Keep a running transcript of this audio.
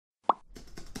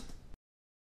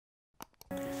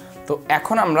তো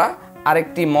এখন আমরা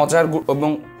আরেকটি মজার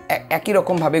এবং একই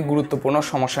রকমভাবে গুরুত্বপূর্ণ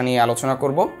সমস্যা নিয়ে আলোচনা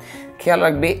করব। খেয়াল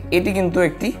রাখবে এটি কিন্তু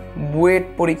একটি বুয়েট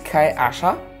পরীক্ষায়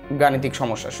আসা গাণিতিক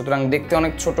সমস্যা, সুতরাং দেখতে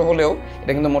অনেক ছোট হলেও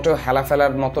এটা কিন্তু মোটেও হেলা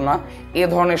ফেলার মতো না। এ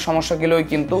ধরনের সমস্যাগুলোই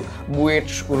কিন্তু বুয়েট,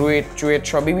 রুয়েট, চুয়েট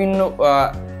সব বিভিন্ন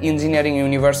ইঞ্জিনিয়ারিং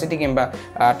ইউনিভার্সিটি কিংবা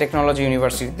টেকনোলজি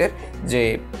ইউনিভার্সিটিতে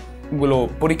যেগুলো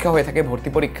পরীক্ষা হয়ে থাকে, ভর্তি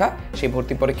পরীক্ষা, সেই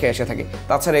ভর্তি পরীক্ষা এসে থাকে।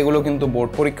 তাছাড়া এগুলো কিন্তু বোর্ড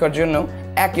পরীক্ষার জন্য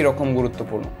একই রকম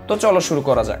গুরুত্বপূর্ণ। তো চলো শুরু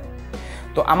করা যাক।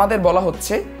 তো আমাদের বলা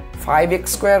হচ্ছে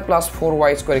 5x² +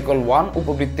 4y² = 1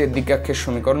 উপবৃত্তের দ্বিঘাক্ষের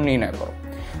সমীকরণ নির্ণয় করো।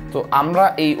 তো আমরা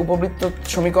এই উপবৃত্ত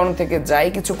সমীকরণ থেকে যাই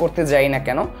কিছু করতে যাই না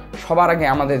কেন, সবার আগে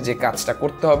আমাদের যে কাজটা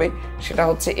করতে হবে সেটা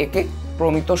হচ্ছে একে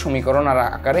প্রমিত সমীকরণ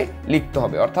আকারে লিখতে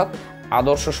হবে, অর্থাৎ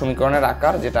আদর্শ সমীকরণের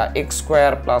আকার, যেটা x²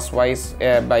 +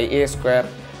 y/a²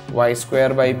 y²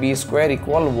 / b²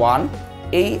 = 1,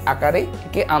 এই আকারে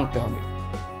একে আনতে হবে।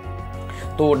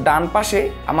 তো ডান পাশে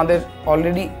আমাদের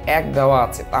অলরেডি 1 দেওয়া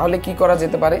আছে, তাহলে কি করা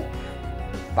যেতে পারে?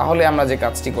 তাহলে আমরা যে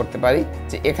কাজটি করতে পারি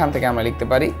যে এখান থেকে আমরা লিখতে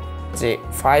পারি যে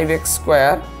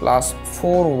 5x² +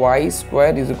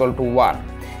 4y² = 1।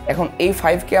 এখন এই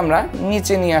 5কে আমরা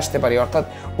নিচে নিয়ে আসতে পারি, অর্থাৎ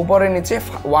উপরে নিচে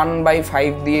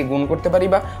 1/5 দিয়ে গুণ করতে পারি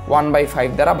বা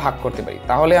 1/5 দ্বারা ভাগ করতে পারি।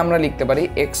 তাহলে আমরা লিখতে পারি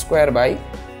x² /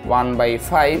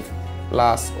 1/5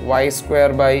 + y²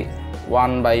 /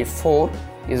 1/4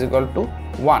 =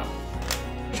 1।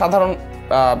 সাধারণ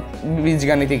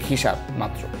বীজগাণিতিক হিসাব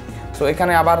মাত্র। সো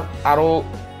এখানে আবার আরও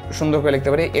সুন্দর করে লিখতে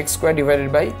পারি x² /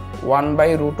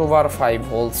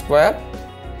 1/√5²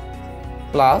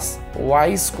 plus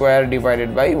y²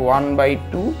 /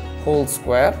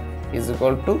 1/2² =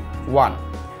 1।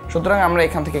 সুতরাং আমরা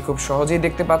এখান থেকে খুব সহজেই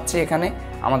দেখতে পাচ্ছি এখানে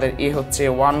আমাদের a হচ্ছে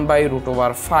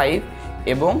 1/√5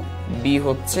 এবং b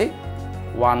হচ্ছে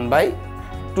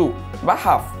 1/2 বা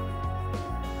হাফ।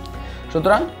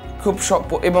 সুতরাং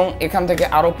এবং এখান থেকে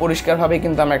আরও পরিষ্কারভাবে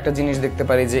কিন্তু আমরা একটা জিনিস দেখতে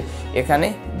পারি যে এখানে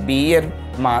b এর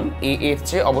মান a এর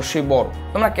চেয়ে অবশ্যই বড়।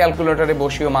 তোমরা ক্যালকুলেটরে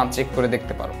বসিয়ে মান চেক করে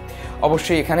দেখতে পারো,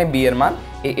 অবশ্যই এখানে b এর মান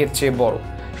a এর চেয়ে বড়।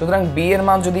 সুতরাং b এর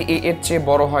মান যদি a এর চেয়ে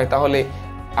বড় হয় তাহলে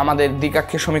আমাদের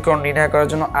দ্বিঘাক্ষের সমীকরণ নির্ণয় করার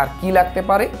জন্য আর কি লাগতে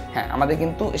পারে? হ্যাঁ, আমাদের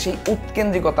কিন্তু সেই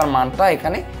উৎকেন্দ্রিকতার মানটা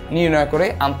এখানে নির্ণয় করে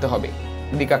আনতে হবে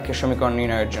দ্বিঘাক্ষের সমীকরণ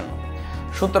নির্ণয়ের জন্য।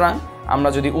 সুতরাং আমরা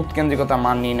যদি উৎকেন্দ্রিকতার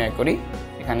মান নির্ণয় করি,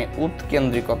 এখানে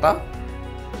উৎকেন্দ্রিকতা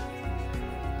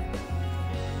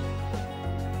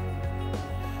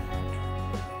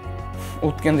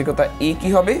a কি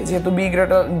হবে? যেহেতু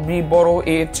b বড় a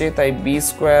এর চেয়ে, তাই b² -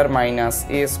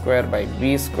 a² / b²।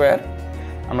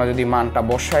 আমরা যদি মানটা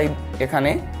বসাই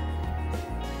এখানে,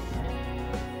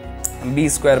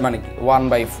 b² মানে কি?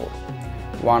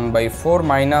 1/4 -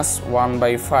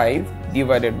 1/5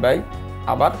 ডিভাইডেড বাই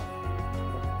আবার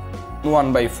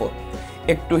 1/4।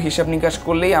 একটু হিসাব নিকাশ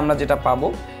করলেই আমরা যেটা পাবো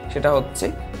সেটা হচ্ছে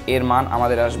এর মান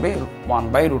আমাদের আসবে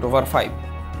 1/√5।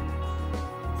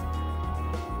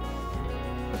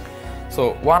 সো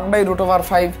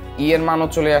 1/√5 এর মানও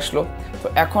চলে আসলো। তো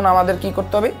এখন আমাদের কি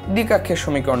করতে হবে? দ্বিঘাক্ষের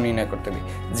সমীকরণ নির্ণয় করতে হবে।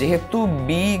 যেহেতু b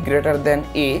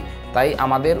 > a, তাই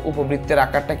আমাদের উপবৃত্তের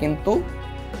আকারটা কিন্তু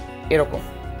এরকম।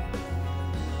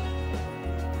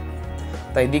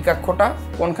 তাই দ্বিঘাক্ষটা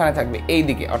কোনখানে থাকবে? এই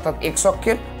দিকে, অর্থাৎ x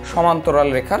অক্ষের সমান্তরাল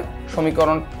রেখার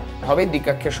সমীকরণ হবে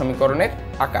দ্বিঘাক্ষের সমীকরণের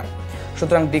আকার।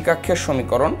 সুতরাং দ্বিঘাক্ষের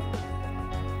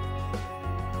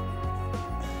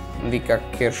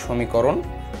সমীকরণ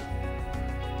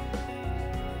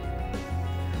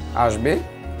আসবে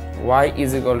y =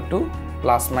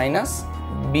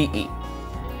 +-be।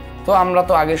 তো আমরা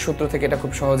তো আগের সূত্র থেকে এটা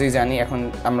খুব সহজেই জানি, এখন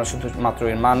আমরা শুধু মাত্র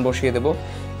এর মান বসিয়ে দেব।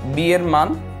 b এর মান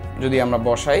যদি আমরা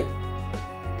বসাই,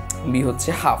 b হচ্ছে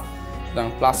হাফ, সুতরাং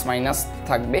প্লাস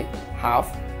থাকবে হাফ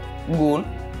গুণ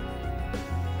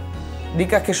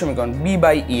দ্বিঘাক্ষের সমীকরণ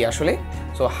b/e আসলে।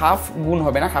 সো হাফ গুণ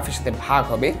হবে না, হাফের সাথে ভাগ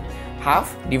হবে, হাফ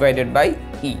ডিভাইডেড বাই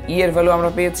e। এর ভ্যালু আমরা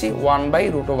পেয়েছি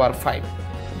 1/√5।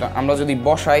 আমরা যদি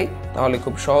বসাই তাহলে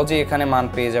খুব সহজেই এখানে মান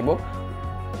পেয়ে যাব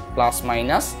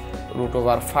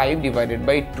 +-√5 ডিভাইডেড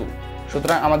বাই 2।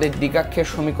 সুতরাং আমাদের দ্বিঘাক্ষের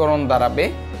সমীকরণ দাঁড়াবে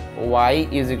y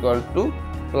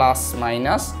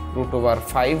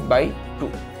 +-√5/2।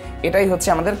 এটাই হচ্ছে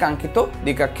আমাদের কাঙ্ক্ষিত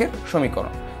দ্বিঘাক্ষের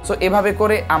সমীকরণ। সো এভাবে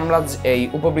করে আমরা এই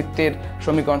উপবৃত্তের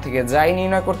সমীকরণ থেকে যাই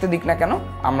নির্ণয় করতে দিক না কেন,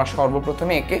 আমরা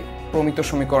সর্বপ্রথমে একে প্রমিত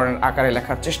সমীকরণের আকারে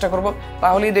লেখার চেষ্টা করব।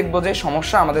 তাহলেই দেখব যে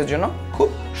সমস্যা আমাদের জন্য খুব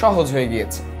সহজ হয়ে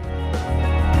গিয়েছে।